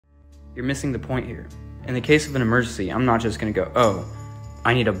You're missing the point here. In the case of an emergency, I'm not just gonna go, oh,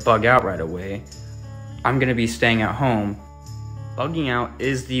 I need to bug out right away. I'm gonna be staying at home. Bugging out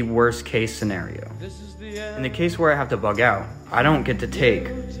is the worst case scenario. In the case where I have to bug out, I don't get to take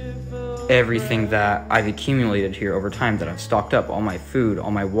everything that I've accumulated here over time, that I've stocked up, all my food,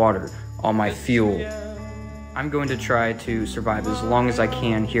 all my water, all my fuel. I'm going to try to survive as long as I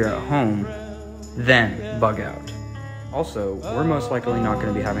can here at home, then bug out. Also, we're most likely not going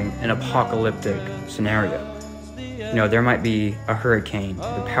to be having an apocalyptic scenario. You know, there might be a hurricane,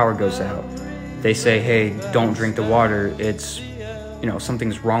 the power goes out. They say, hey, don't drink the water, it's, you know,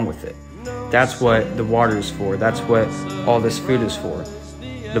 something's wrong with it. That's what the water is for. That's what all this food is for.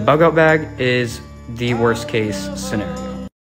 The bug out bag is the worst case scenario.